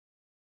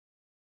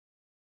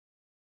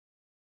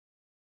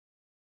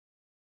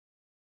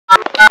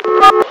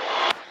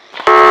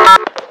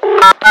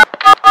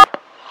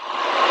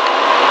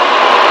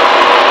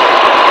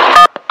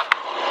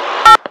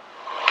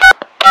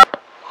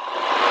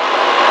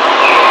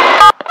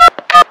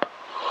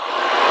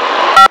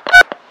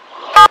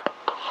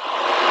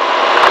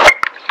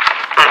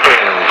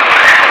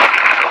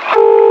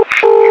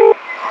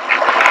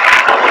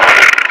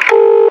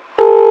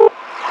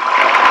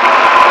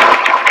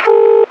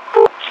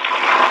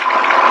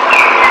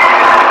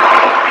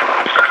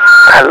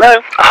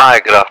Hello. Hi,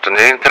 good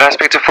afternoon. Could I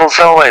speak to Phil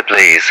Selway,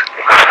 please?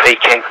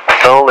 Speaking.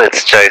 Phil,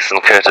 it's Jason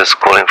Curtis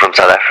calling from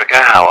South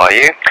Africa. How are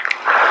you?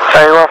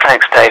 Very well,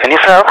 thanks, Dave. And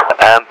yourself?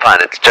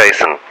 Fine, it's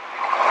Jason.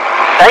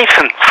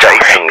 Jason.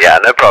 Jason, yeah,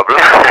 no problem.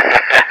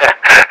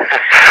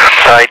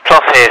 Sorry,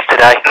 cloth ears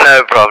today.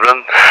 No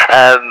problem.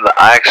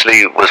 I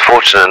actually was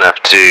fortunate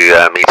enough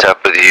to meet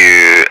up with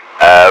you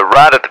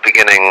right at the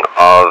beginning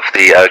of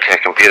the OK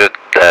Computer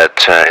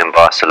tour in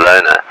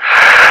Barcelona.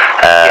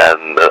 I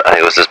think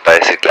it was just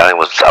basically, I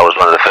was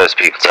one of the first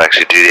people to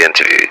actually do the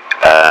interview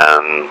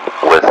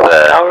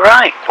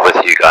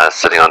with you guys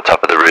sitting on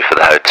top of the roof of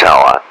the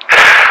hotel.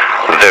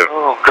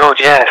 Oh, God,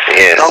 yes.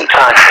 Yes. Long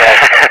time ago.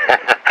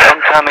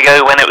 Long time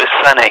ago when it was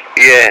sunny.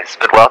 Yes,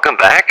 but welcome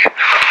back.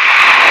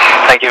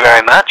 Thank you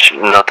very much.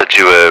 Not that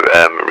you were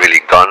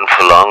really gone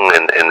for long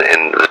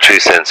in the true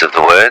sense of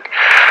the word,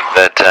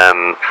 but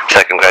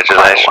so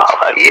congratulations.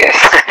 Wow. Yes,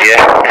 yeah.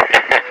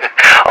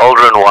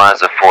 Older and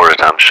wiser for it,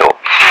 I'm sure.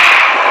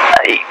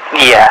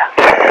 Yeah,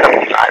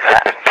 something like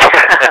that.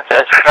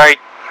 That's a very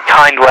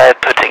kind way of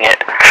putting it.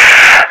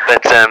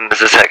 But as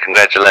I say,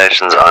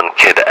 congratulations on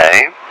kida.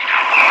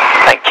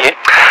 Thank you.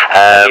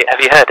 Have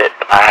you heard it?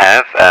 I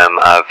have.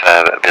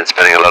 I've been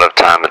spending a lot of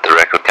time at the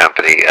record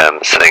company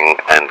sitting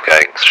and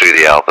going through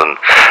the album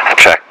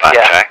track by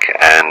track,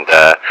 and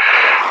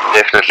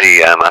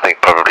definitely I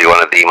think probably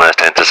one of the most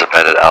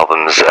anticipated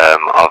albums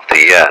of the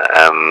year.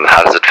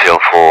 How does it feel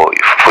for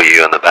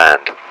you and the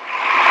band?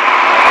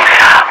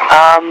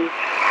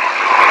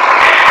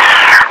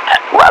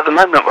 Well, at the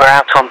moment we're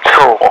out on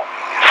tour,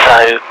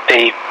 so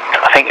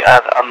I think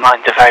our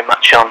minds are very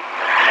much on,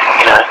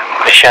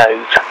 the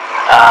shows,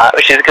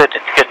 which is good.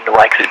 It's good in a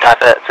way because it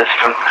diverts us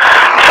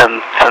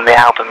from the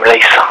album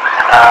release.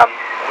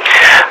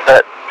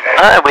 But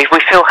we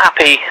feel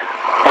happy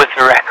with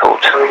the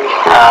record.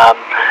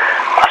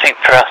 I think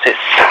for us it's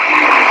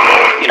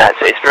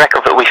the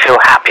record that we feel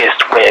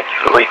happiest with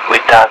that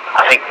we've done.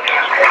 I think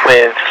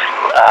with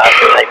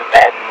Saber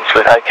Benz,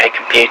 with OK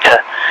Computer,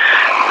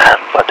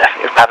 well,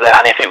 definitely with Pablo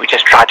Honey, I think we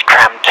just tried to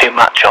cram too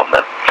much on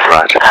them.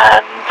 Right.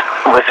 And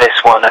with this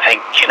one, I think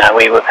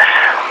we were.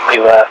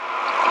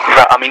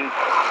 I mean,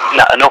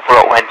 an awful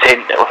lot went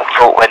into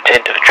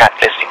the track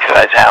listing for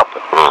those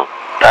albums,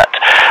 but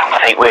I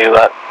think we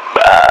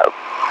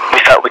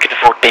felt we could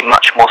afford to be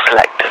much more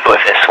selective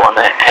with this one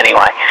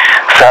anyway.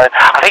 So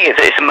I think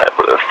it's a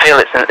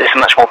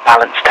much more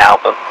balanced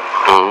album,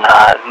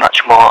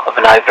 much more of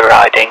an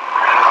overriding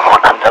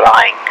or an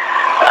underlying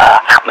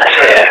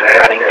atmosphere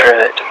running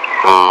through it.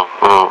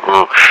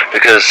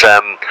 Because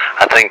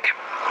I think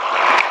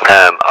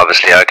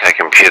obviously OK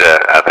Computer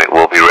I think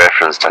will be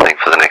referenced for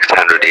the next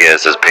 100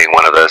 years as being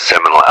one of those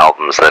seminal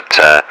albums that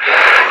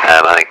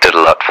I think did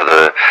a lot for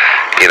the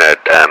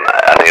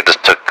I think it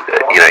just took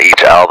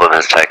each album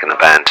has taken the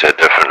band to a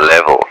different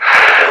level.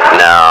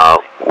 Now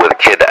with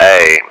Kid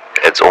A,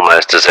 it's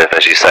almost as if,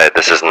 as you say,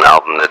 this is an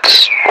album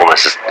that's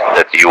almost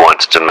that you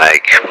wanted to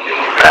make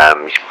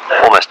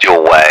almost your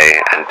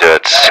way and do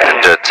it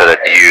so that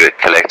you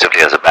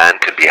collectively as a band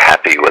could be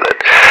happy with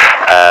it.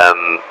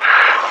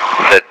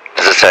 But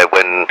as I say,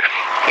 when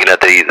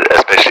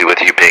especially with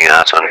you being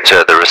out on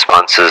tour, the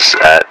responses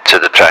to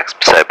the tracks,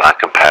 say by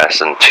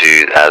comparison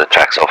to the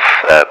tracks off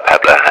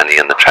Pablo Honey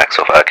and the tracks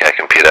off OK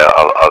Computer,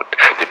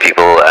 do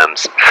people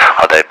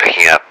are they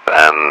picking up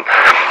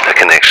a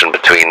connection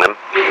between them?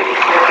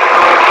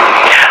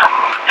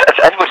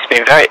 Everybody's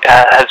been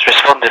has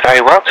responded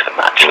very well to them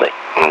actually.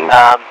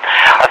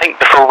 I think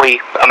before this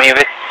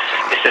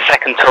is the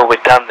second tour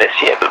we've done this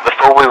year, but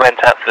before we went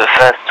out for the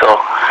first tour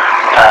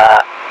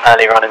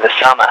earlier on in the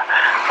summer,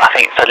 I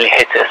think it suddenly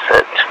hit us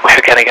that we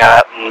were going to go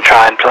out and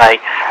try and play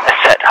a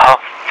set half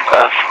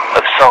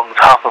of songs,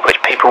 half of which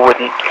people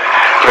wouldn't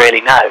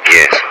really know.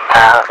 Yes.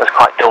 It was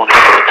quite daunting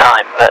at the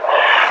time, but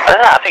I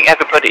don't know, I think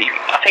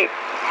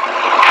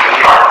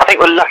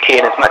we're lucky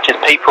in as much as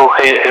people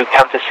who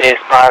come to see us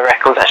buy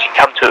records actually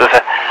come to it with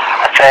a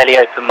fairly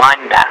open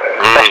mind now,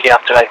 especially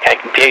after OK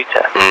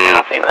Computer. I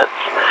think that's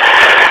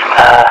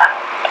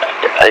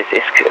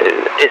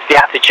it's the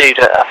attitude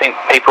that I think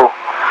people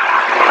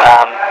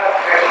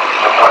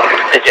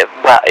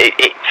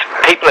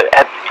people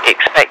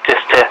expect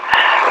us to,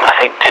 I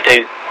think, to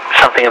do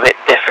something a bit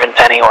different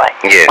anyway.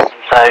 Yes.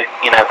 So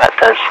that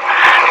does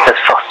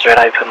foster an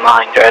open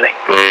mind, really.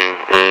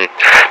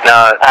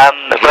 Now,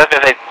 whether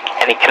there's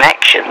any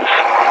connections,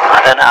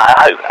 I don't know.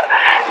 I hope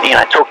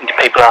talking to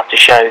people after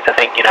shows, I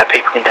think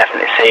people can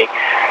definitely see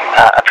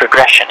a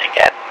progression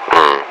again.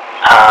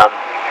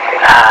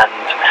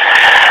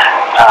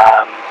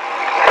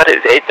 But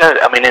it does.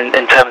 I mean,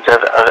 in terms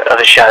of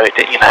a show,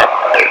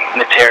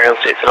 material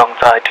sits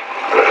alongside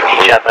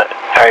each other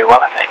very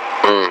well, I think.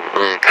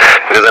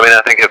 Because I mean,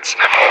 I think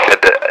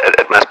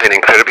it must be an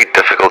incredibly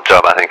difficult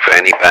job, I think, for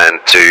any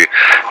band to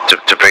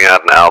bring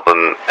out an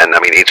album, and I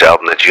mean, each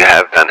album that you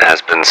have done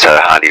has been so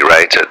highly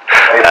rated.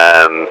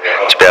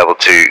 To be able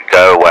to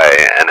go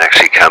away and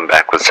actually come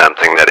back with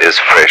something that is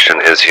fresh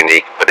and is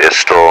unique, but is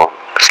still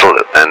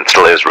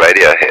is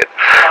Radiohead.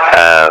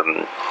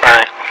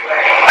 Right.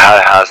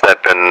 How's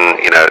that been,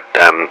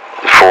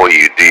 for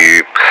you? Do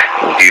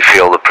you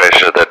feel the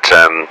pressure that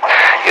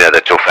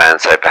that your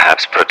fans say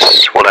perhaps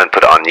don't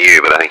put on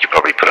you, but I think you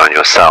probably put on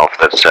yourself,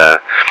 that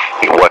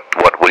what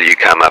will you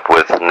come up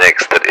with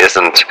next that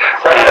isn't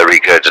a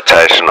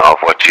regurgitation of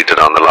what you did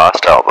on the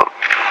last album?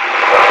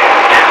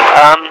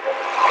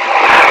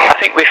 I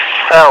think we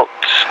felt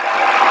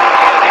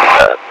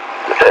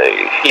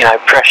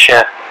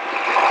pressure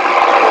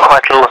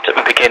quite a lot at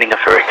the beginning of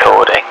the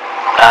recording.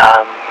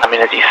 I mean,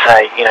 as you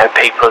say,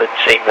 people had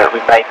seen that we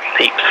made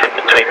leaps in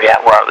between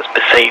it was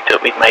perceived that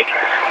we'd make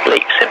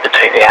leaps in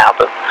between the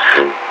albums,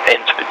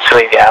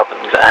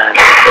 and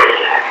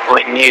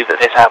we knew that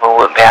this album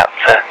wouldn't be out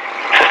for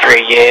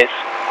 3 years,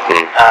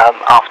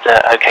 after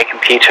OK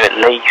Computer at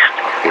least,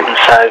 and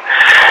so,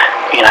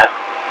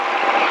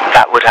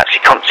 that would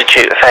actually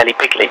constitute a fairly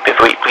big leap if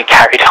we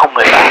carried on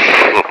with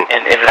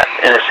that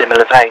in a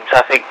similar vein. So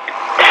I think,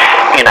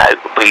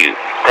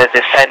 there's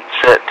a sense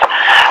that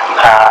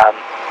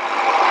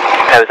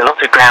there was a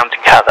lot of ground to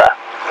cover,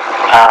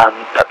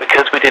 but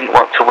because we didn't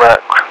want to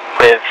work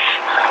with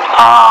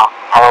our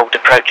old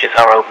approaches,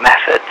 our old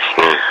methods,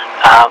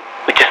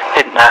 we just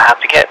didn't know how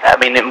to get there. I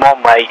mean, in one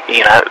way,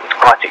 it was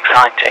quite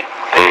exciting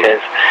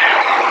because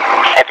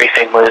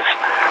everything was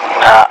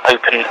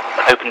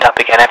opened up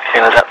again.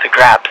 Everything was up for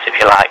grabs, if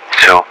you like.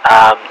 Sure.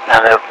 And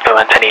there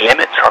weren't any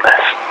limits on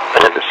us.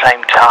 But at the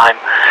same time,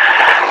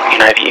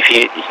 if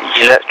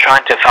you're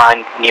trying to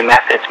find new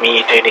methods,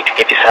 you do need to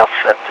give yourself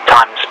the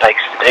time and space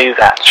to do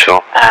that.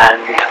 Sure.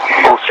 And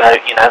also,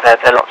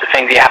 there are lots of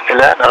things you have to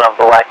learn along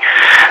the way.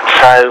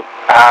 So,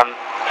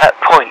 at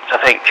points, I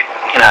think,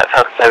 it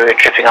felt as though we were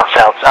tripping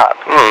ourselves up.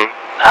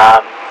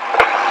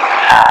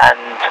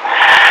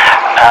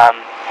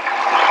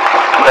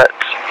 But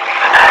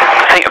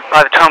I think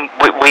by the time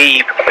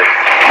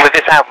with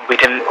this album,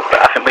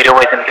 I think we'd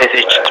always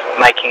envisaged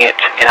making it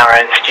in our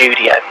own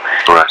studio,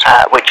 right.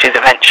 Which is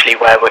eventually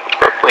where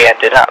we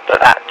ended up. But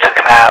that took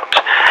about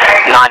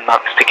 9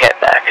 months to get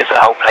there because the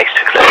whole place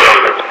took a little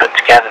longer to put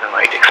together than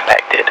we'd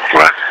expected.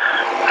 Right.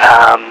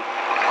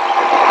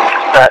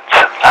 But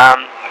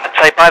I'd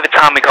say by the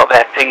time we got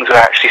there, things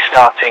were actually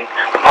starting.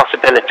 The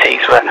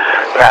possibilities were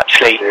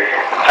actually.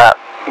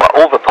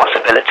 All the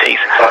possibilities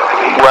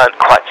weren't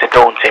quite so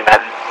daunting,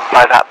 and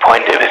by that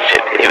point it was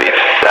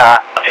I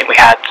think we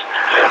had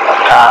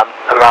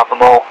a rather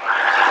more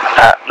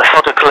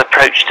methodical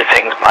approach to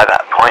things by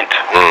that point.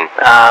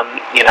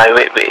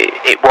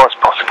 It was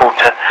possible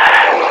to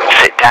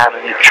sit down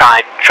and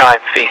try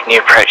these new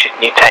approaches,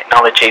 new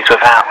technologies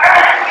without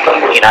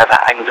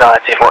that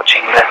anxiety of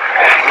watching the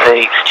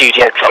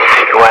studio clock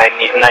tick away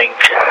and knowing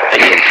that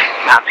you're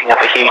mounting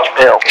up a huge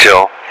bill.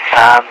 Sure.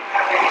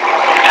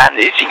 And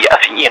it's,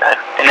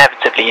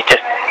 inevitably you're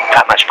just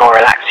that much more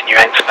relaxed in your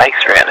own space,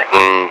 really.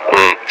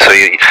 So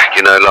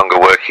you're no longer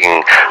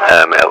working,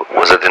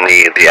 was it in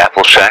the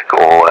Apple Shack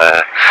or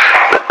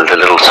the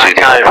little studio?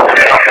 No, not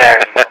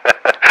there anymore.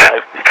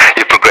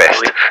 You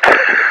progressed.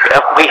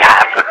 We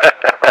have.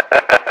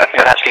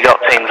 We've actually got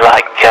things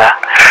like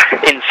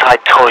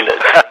inside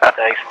toilets these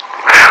days.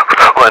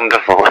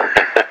 Wonderful.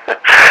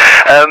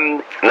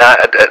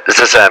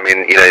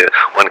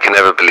 One can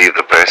never believe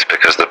the press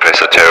because the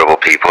press are terrible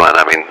people, and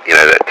I mean,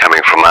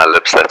 coming from my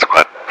lips, that's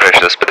quite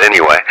precious. But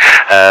anyway,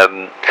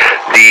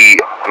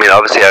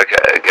 obviously,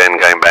 again,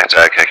 going back to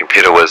OK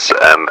Computer was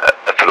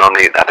a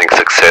phenomenally, I think,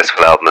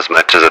 successful album as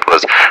much as it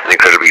was an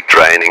incredibly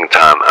draining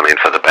time. I mean,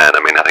 for the band.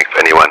 I mean, I think for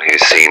anyone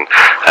who's seen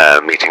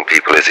Meeting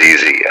People is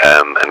Easy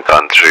and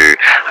gone through,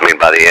 I mean,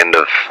 by the end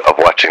of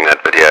watching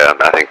that video,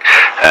 I think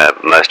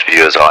most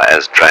viewers are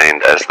as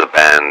drained as the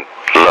band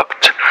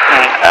looked.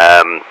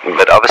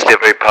 But obviously a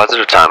very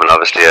positive time, and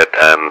obviously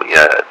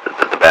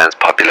the band's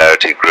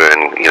popularity grew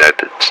and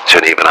to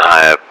an even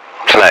higher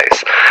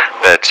place.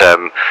 But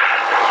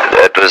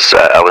it was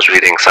I was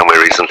reading somewhere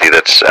recently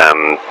that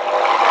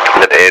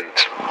Ed,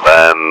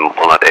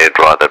 not Ed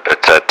rather,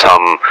 but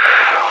Tom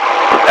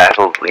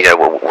battled,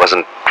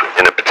 wasn't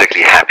in a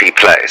particularly happy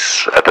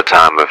place at the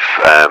time of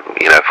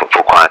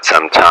for quite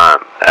some time,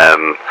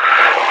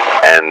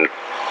 and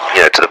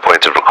to the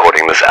point of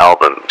recording this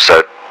album.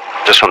 So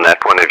just from that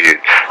point of view,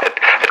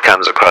 it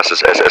comes across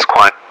as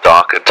quite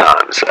dark at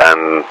times,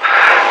 and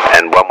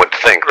one would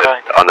think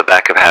that on the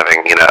back of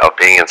having, of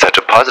being in such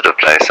a positive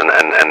place, and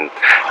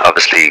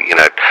obviously,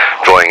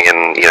 drawing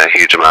in,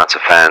 huge amounts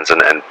of fans,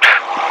 and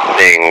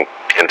being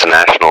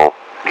international,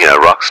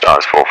 rock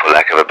stars, for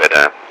lack of a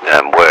better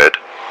word,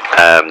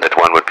 that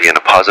one would be in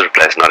a positive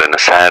place, not in a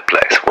sad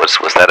place. Was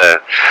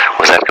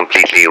that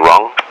completely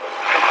wrong?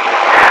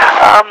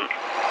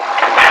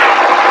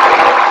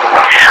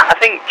 I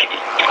think,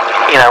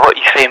 what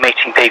you see in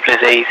Meeting People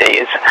is easy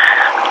is,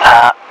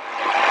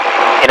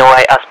 in a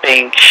way, us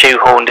being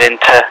shoehorned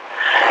into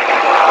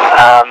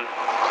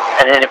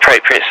an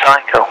inappropriate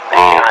cycle.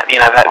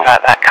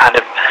 That kind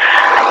of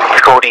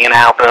recording an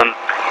album,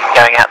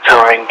 going out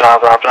touring, blah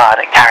blah blah,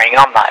 and carrying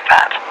on like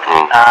that.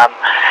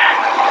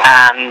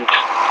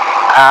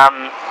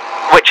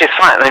 Which is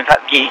fine. I mean,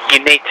 you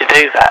need to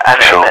do that,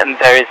 and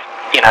there is,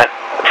 a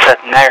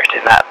certain merit in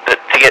that. But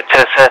to get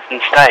to a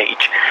certain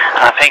stage,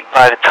 and I think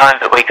by the time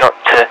that we got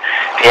to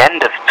the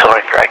end of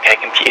touring for OK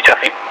Computer, I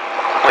think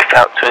we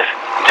felt to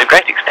a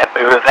great extent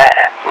we were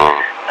there,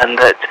 and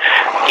that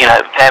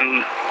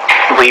then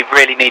we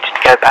really needed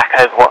to go back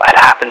over what had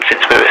happened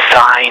since we were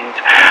signed,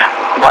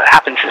 what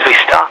happened since we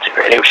started,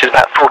 really, which is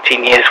about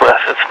 14 years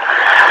worth of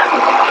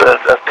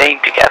being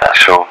together.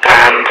 Sure.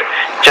 And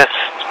just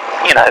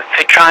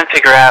try and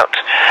figure out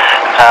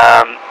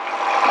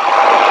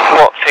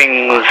what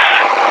things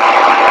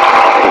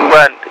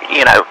weren't,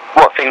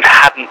 what things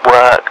hadn't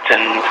worked,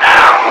 and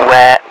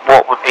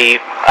what would be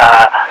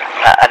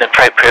an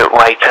appropriate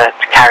way to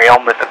carry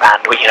on with the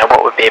band.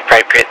 What would be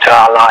appropriate to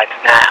our lives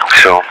now.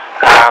 Sure.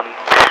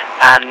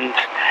 And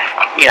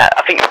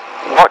I think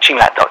watching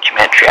that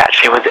documentary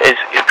actually is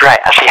great.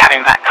 Actually,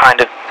 having that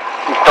kind of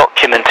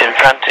document in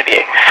front of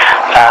you,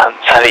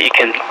 so that you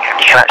can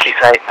actually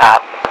say that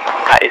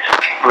is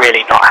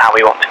really not how we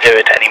want to do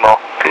it anymore.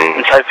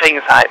 And so things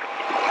like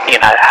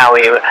how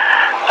we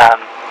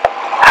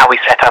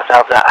set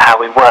ourselves up, how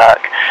we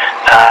work,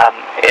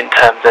 in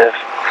terms of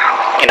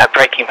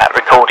breaking that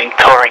recording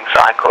touring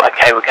cycle.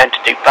 Okay, we're going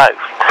to do both,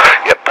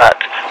 but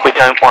we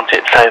don't want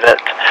it so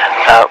that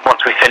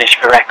once we finish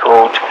the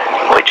record,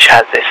 which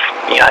has this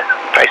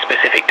very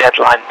specific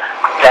deadline,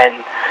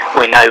 then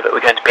we know that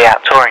we're going to be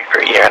out touring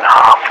for a year and a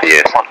half.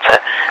 Yes. We want to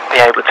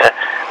be able to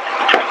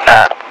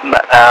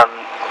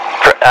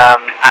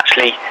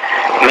actually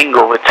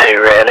mingle the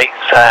two, really.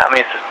 So I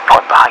mean, it's the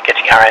point behind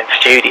getting our own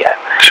studio.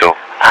 Sure.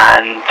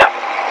 And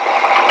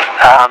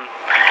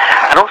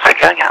also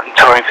going out and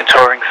touring for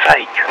touring's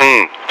sake.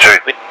 True.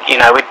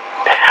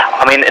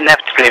 I mean,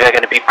 inevitably there are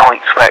going to be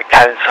points where it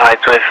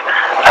coincides with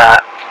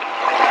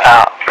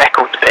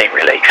records being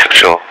released.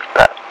 Sure.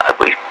 But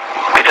we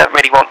don't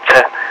really want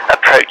to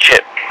approach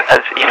it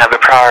as the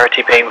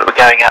priority being that we're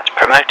going out to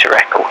promote a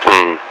record,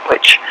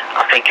 which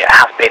I think it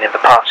has been in the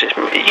past. It's,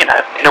 in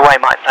a way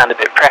might sound a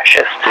bit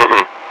precious,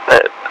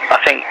 but I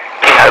think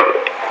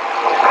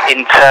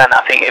in turn,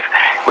 I think if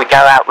we go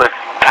out with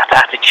that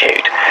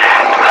attitude,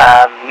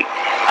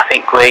 I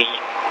think we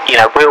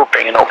will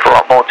bring an awful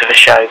lot more to the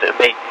shows. It'll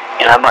be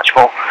much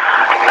more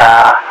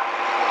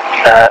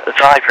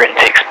vibrant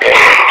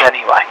experience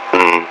anyway.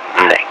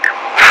 I think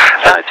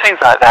so. It's things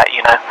like that,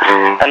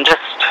 and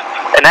just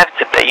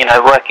inevitably,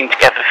 working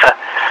together for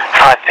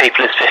 5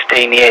 people is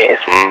 15 years.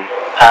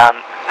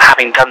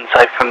 Having done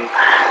so from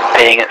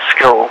being at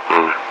school,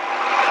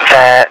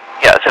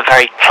 it's a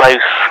very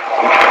close,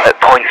 at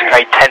points,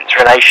 very tense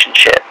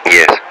relationship.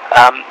 Yes.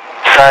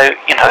 So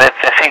there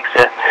are things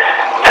to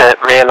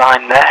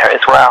realign there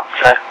as well.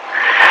 So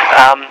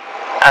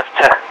as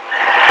to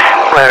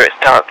where it's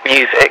dark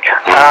music,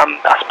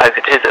 I suppose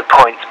it is at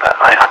points, but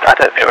I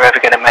don't think we're ever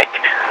going to make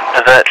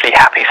overtly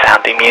happy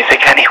sounding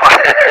music anyway.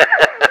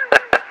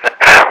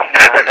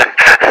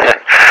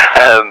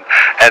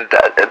 And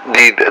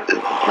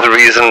the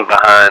reason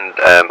behind,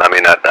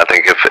 I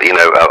think if,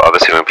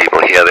 obviously when people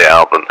hear the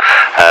album,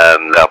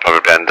 they'll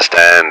probably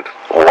understand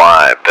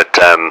why, but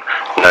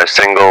no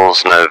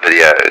singles, no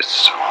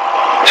videos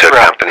to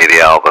accompany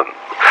the album.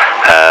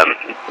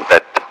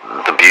 But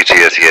the beauty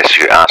is, yes,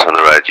 you're out on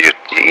the road, you're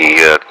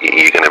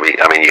going to be,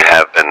 you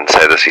have been,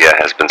 so this year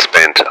has been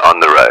spent on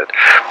the road,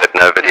 but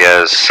no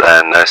videos,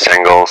 no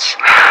singles.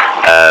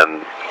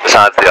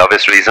 Besides the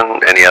obvious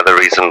reason, any other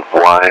reason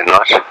why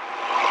not?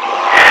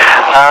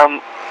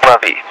 Well,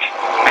 the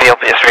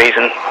obvious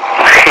reason,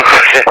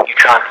 you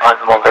try and find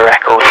them on the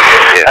record.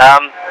 Yeah.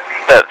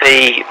 But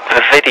the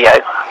video,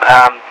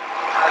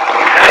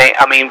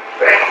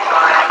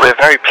 we're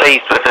very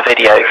pleased with the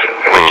videos,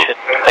 which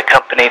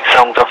accompanied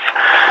songs off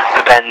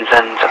the Benz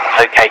and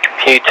OK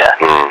Computer.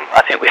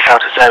 I think we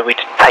felt as though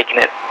we'd taken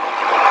it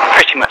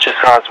pretty much as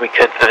far as we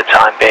could for the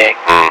time being.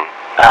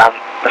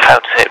 We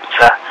felt it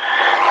was a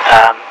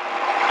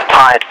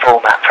tired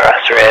format for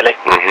us, really.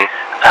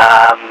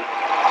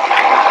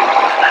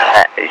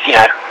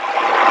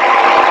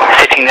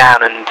 Sitting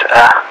down and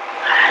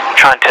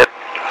trying to,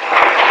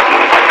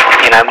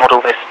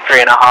 model this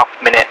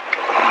 3.5-minute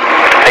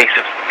piece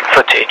of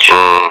footage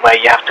where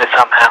you have to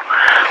somehow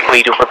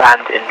wheedle the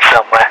band in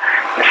somewhere.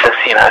 It's just,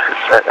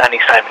 there's only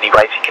so many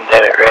ways you can do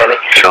it, really.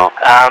 Sure.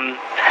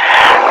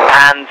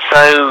 And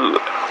so,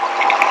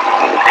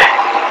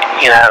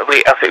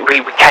 I think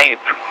we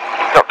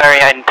got very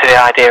into the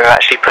idea of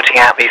actually putting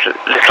out these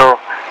little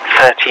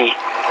 30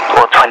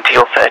 or 20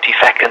 or 30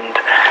 second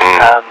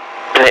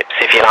blips,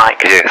 if you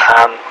like. Yes.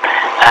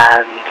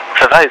 And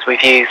for those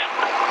we've used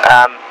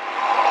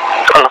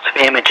a lot of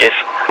the images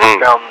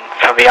from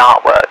the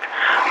artwork,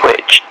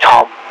 which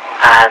Tom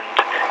and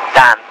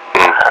Dan,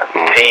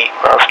 the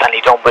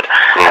Stanley Donwood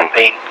have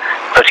been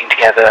putting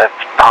together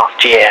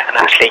past year and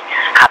actually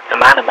had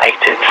them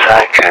animated, so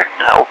it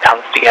all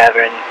comes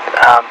together and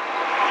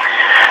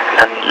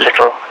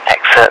little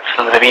excerpts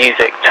from the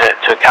music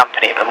to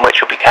accompany them,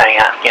 which will be going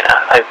out,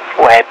 over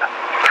the web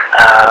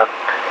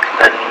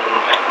and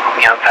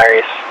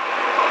various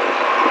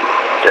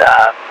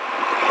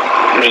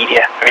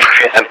media or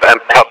interest. And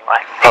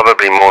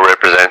probably more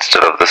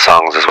representative of the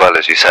songs as well,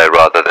 as you say,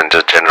 rather than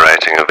just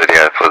generating a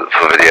video for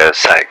video's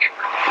sake.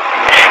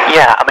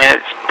 Yeah, I mean,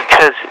 it's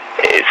because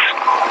it's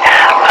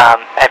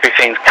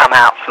everything's come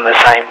out from the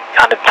same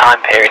kind of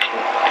time period.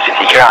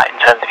 You're right in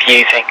terms of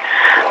using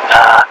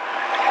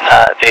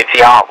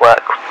the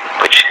artwork,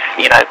 which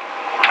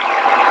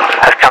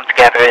has come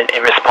together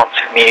in response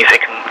to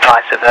music and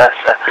vice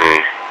versa.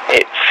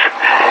 It's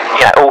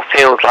it all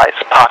feels like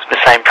it's part of the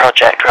same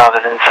project, rather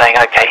than saying,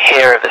 okay,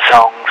 here are the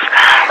songs,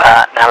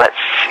 now let's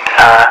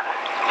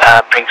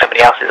bring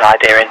somebody else's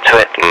idea into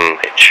it,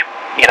 which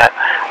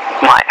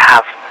might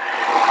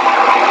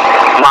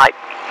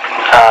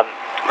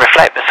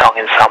reflect the song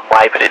in some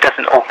way, but it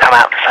doesn't all come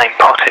out the same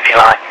pot, if you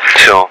like.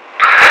 Sure.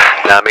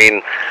 Now, I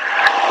mean,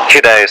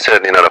 Kida is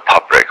certainly not a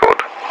pop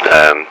record.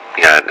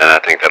 And I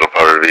think that'll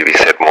probably be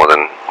said more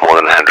than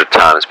 100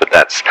 times. But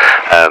that's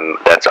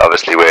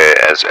obviously where,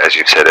 as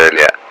you've said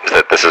earlier, is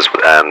that this is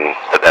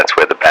that's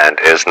where the band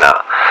is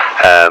now.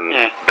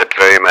 But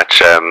very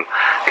much, an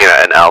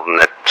album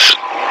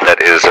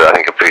that is, I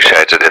think,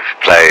 appreciated if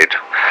played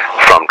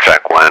from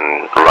track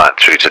one right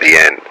through to the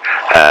end.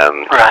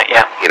 Right.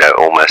 Yeah.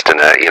 Almost in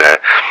a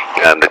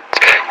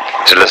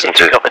to listen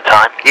to. If you've got the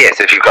time.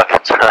 Yes, if you've got the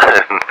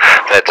time.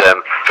 But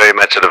very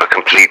much sort of a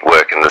complete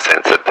work in the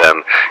sense that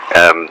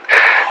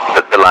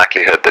the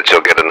likelihood that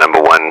you'll get a number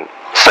one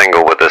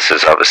single with this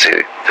is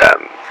obviously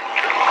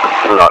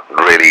not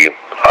really.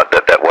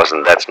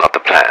 That's not the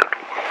plan.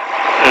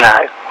 No.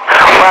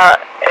 Well,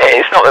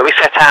 it's not that we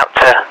set out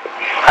to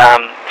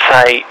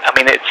say. I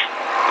mean, it's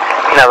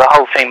the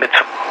whole thing that's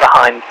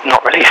behind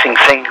not releasing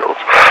singles.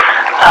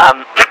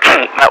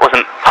 That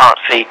wasn't part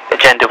of the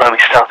agenda when we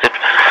started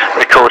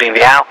recording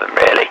the album,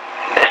 really.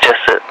 It's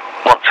just that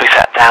once we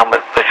sat down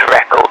with the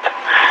record,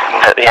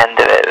 at the end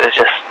of it, it was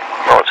just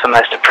what's the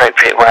most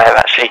appropriate way of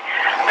actually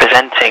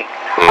presenting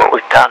what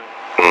we've done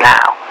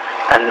now.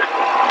 And the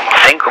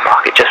single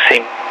market just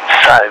seemed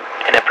so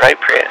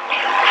inappropriate.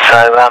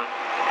 So,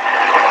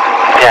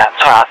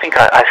 sorry, I think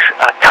I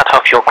cut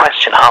off your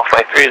question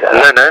halfway through there.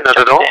 No, not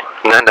at all.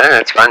 No,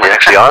 it's fine. You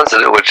actually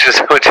answered it, which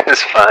is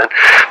fine.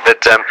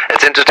 But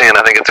it's interesting, and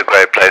I think it's a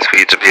great place for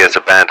you to be as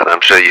a band, and I'm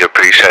sure you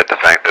appreciate the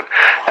fact that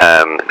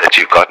that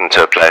you've gotten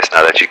to a place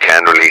now that you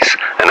can release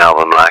an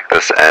album like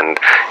this, and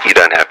you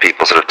don't have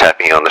people sort of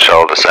tapping you on the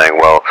shoulder saying,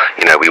 well,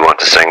 we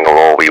want a single,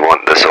 or we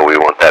want this, or we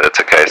want that.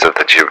 It's a case of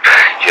that you're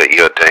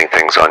doing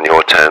things on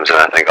your terms, and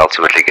I think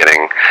ultimately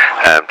getting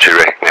true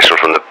recognition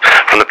from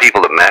the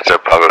people that matter,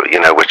 probably,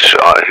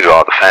 who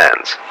are the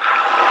fans,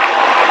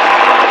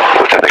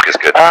 which I think is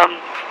good.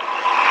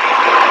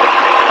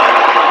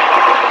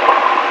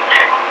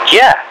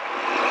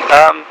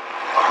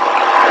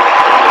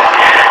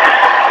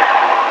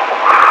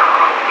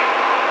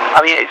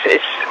 I mean,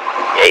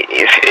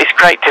 it's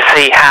great to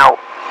see how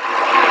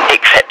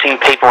accepting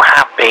people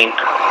have been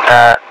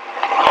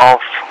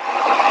of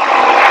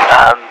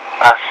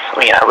us,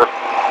 with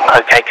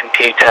OK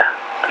Computer,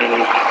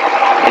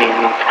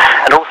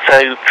 and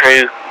also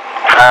through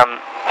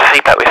the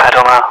feedback we've had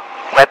on our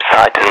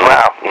website as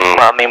well.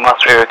 Well, I mean,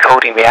 whilst we were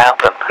recording the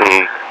album,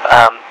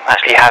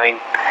 actually having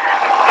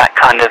that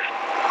kind of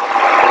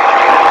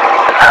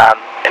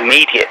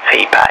immediate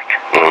feedback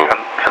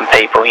from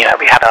people. We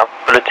had our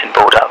bulletin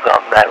board up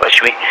on there,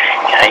 which we,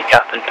 you go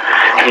up and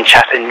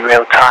chat in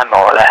real time,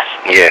 more or less.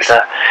 Yes.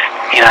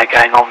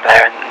 Going on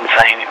there and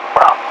saying,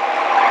 well,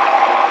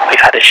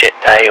 we've had a shit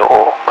day,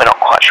 or we're not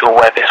quite sure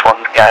where this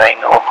one's going,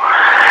 or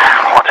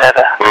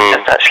whatever.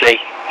 Just actually,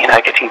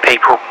 getting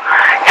people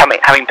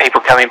having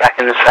people coming back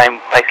in the same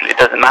place. It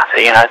doesn't matter,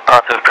 it's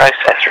part of the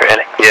process,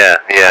 really. Yeah.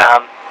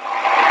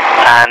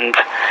 And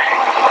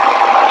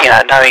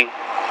knowing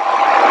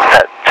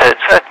that to a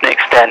certain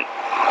extent,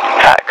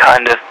 that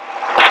kind of,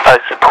 I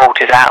suppose, support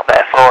is out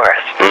there for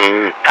us.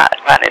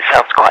 That in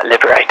itself is quite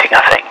liberating,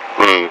 I think.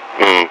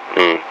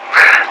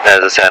 As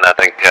I said, I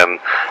think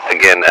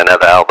again,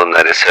 another album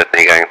that is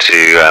certainly going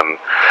to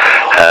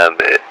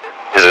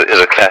is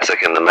a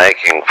classic in the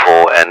making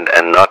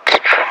and not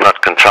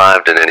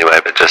contrived in any way,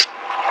 but just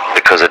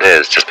because it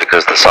is, just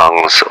because the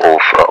songs all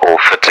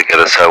fit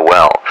together so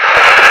well.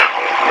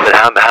 But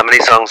how many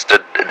songs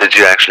did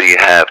you actually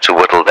have to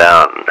whittle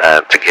down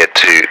to get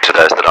to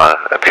those that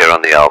appear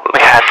on the album?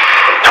 We had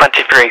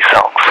 23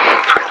 songs.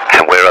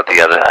 And where are the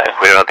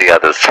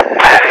others?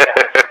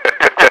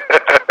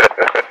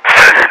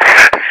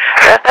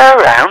 They're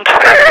around.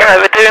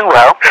 We're doing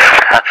well.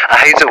 I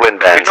hate it when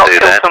bands do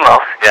that.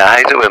 Yeah,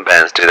 I hate it when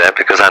bands do that,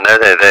 because I know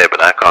they're there,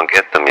 but I can't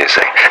get them, you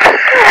see.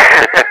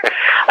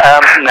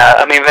 No,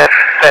 I mean,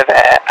 they're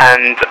there,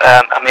 and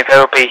I mean, there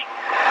will be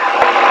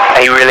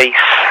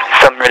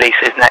some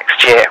releases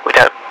next year. We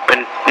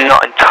we're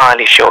not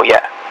entirely sure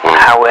yet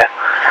how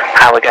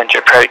we're going to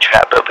approach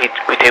that, but we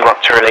do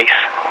want to release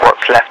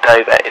what's left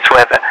over. It's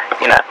whether,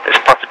 there's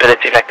a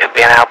possibility there could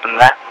be an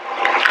album there.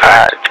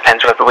 It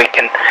depends whether we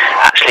can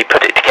actually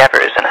put it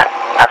together as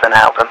an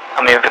album.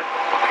 I mean, the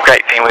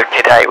great thing with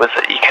Kida was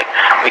that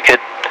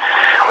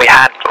we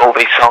had all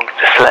these songs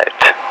to select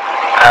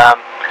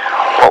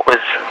what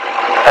was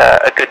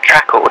a good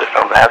track order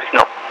from there. It's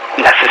not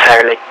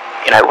necessarily,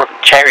 it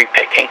wasn't cherry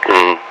picking,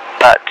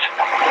 but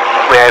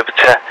we were able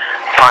to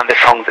find the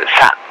songs that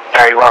sat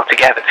very well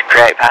together to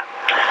create that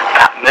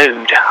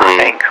mood, I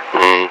think.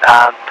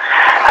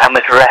 And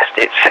with the rest,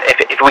 it's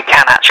if we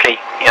can actually,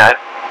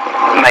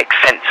 make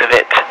sense of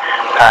it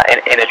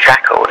in a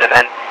track order,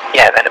 then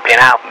it'll be an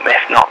album.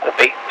 If not, there'll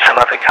be some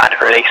other kind of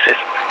releases.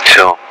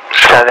 Sure.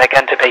 So they're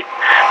going to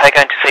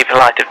see the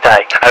light of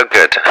day. Oh,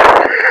 good.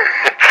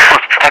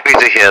 Happy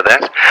to hear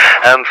that.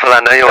 Phil, I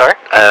know you're.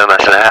 I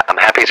said I'm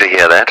happy to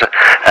hear that.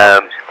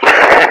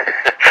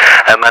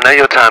 I know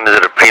your time is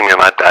at a premium.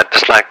 I'd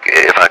just like,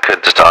 if I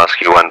could, just ask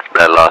you one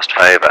last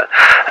favour.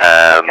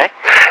 Okay.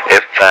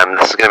 If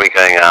this is going to be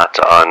going out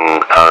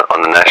on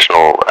the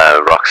national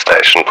rock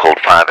station called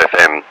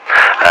 5FM,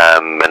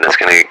 and it's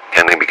going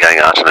to be going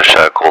out on a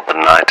show called The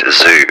Night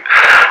Zoo.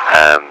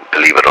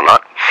 Believe it or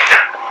not.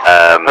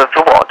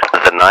 The what?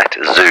 The Night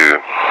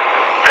Zoo.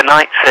 The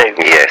Night Zoo.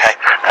 Yes.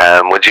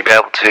 Okay. Would you be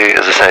able to,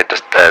 as I say,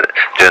 just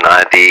do an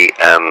ID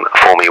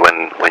for me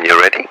when you're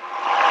ready?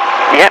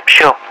 Yep,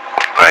 sure.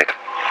 Great.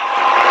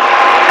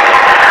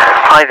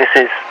 Hi, this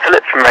is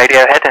Philip from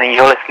Radiohead, and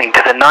you're listening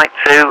to The Night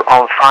Zoo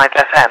on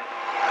 5FM.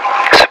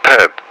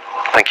 Superb.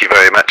 Thank you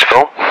very much,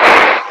 Phil.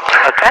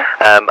 Okay.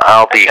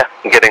 I'll be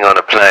getting on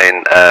a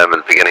plane at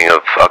the beginning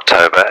of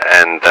October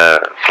and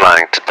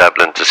flying to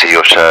Dublin to see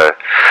your show.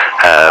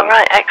 All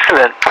right,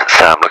 excellent.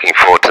 So I'm looking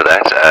forward to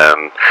that.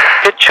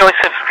 Good choice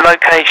of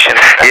location.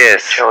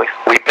 Yes,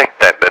 we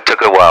picked that. It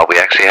took a while. We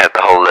actually had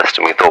the whole list,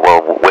 and we thought,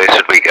 well, where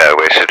should we go?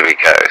 Where should we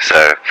go?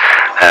 So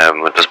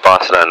it was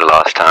Barcelona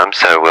last time,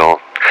 so we'll.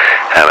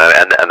 And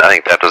I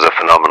think that was a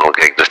phenomenal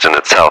gig just in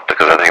itself,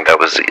 because I think it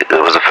was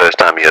the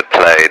first time you had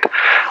played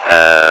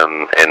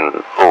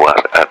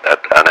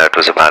I know it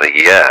was about a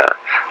year,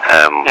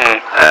 and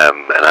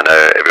I know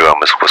everyone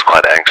was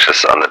quite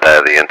anxious on the day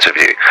of the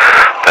interview,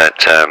 but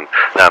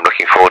no, I'm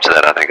looking forward to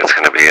that. I think it's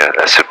going to be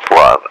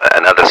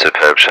another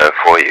superb show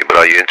for you.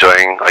 But are you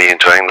enjoying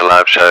the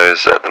live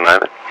shows at the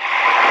moment?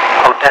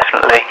 Oh,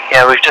 definitely.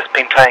 Yeah, we've just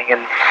been playing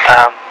in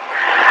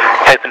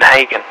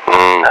Copenhagen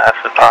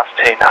for the past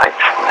 2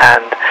 nights,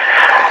 and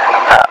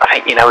I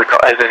think we've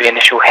got over the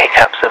initial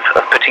hiccups of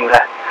putting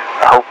the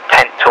whole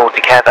tent tour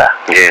together.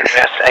 Yes.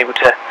 We're just able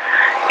to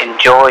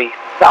enjoy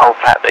the whole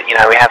fact that we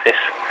have this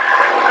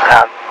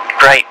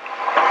great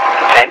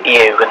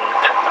venue, and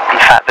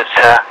the fact that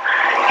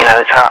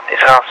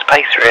it's our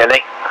space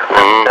really.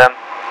 And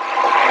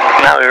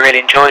no, we really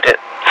enjoyed it.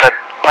 So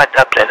by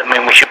Dublin, I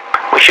mean we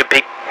should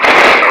be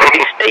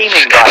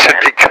steaming by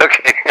should be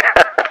cooking.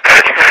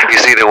 You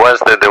see, there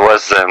was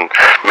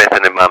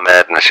method in my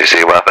madness. You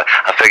see, well,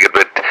 I figured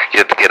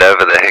you'd get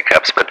over the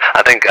hiccups, but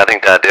I think the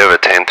idea of a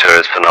tent tour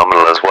is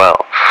phenomenal as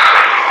well.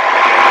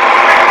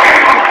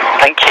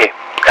 Thank you.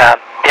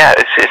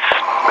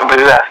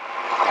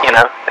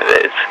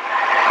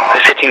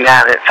 We're sitting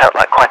down. It felt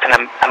like quite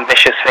an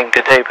ambitious thing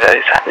to do, but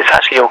it's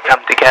actually all come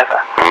together.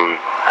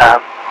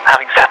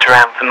 Having sat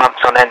around for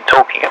months on end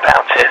talking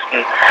about it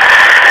and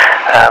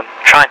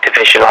trying to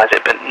visualise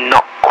it, but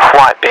not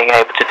quite being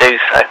able to do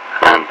so.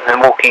 And then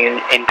walking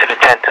into the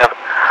tent of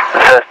the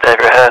first day of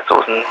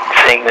rehearsals and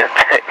seeing that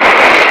it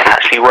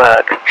actually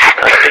worked. It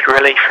was a big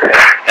relief for it.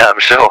 Yeah,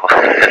 I'm sure.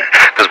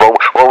 Because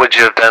what would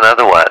you have done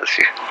otherwise?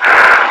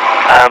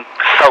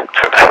 Sulked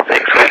for about 6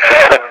 weeks.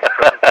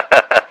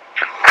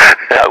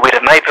 We'd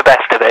have made the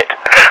best of it.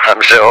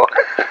 I'm sure.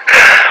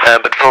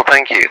 But Phil,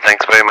 thank you.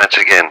 Thanks very much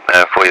again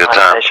for your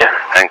time. Pleasure.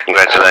 And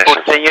congratulations.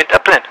 Look forward to seeing you in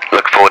Dublin.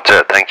 Look forward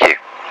to it. Thank you.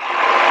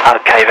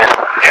 Okay then.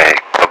 Okay.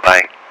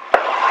 Bye-bye.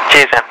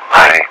 Cheers then.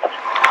 Bye.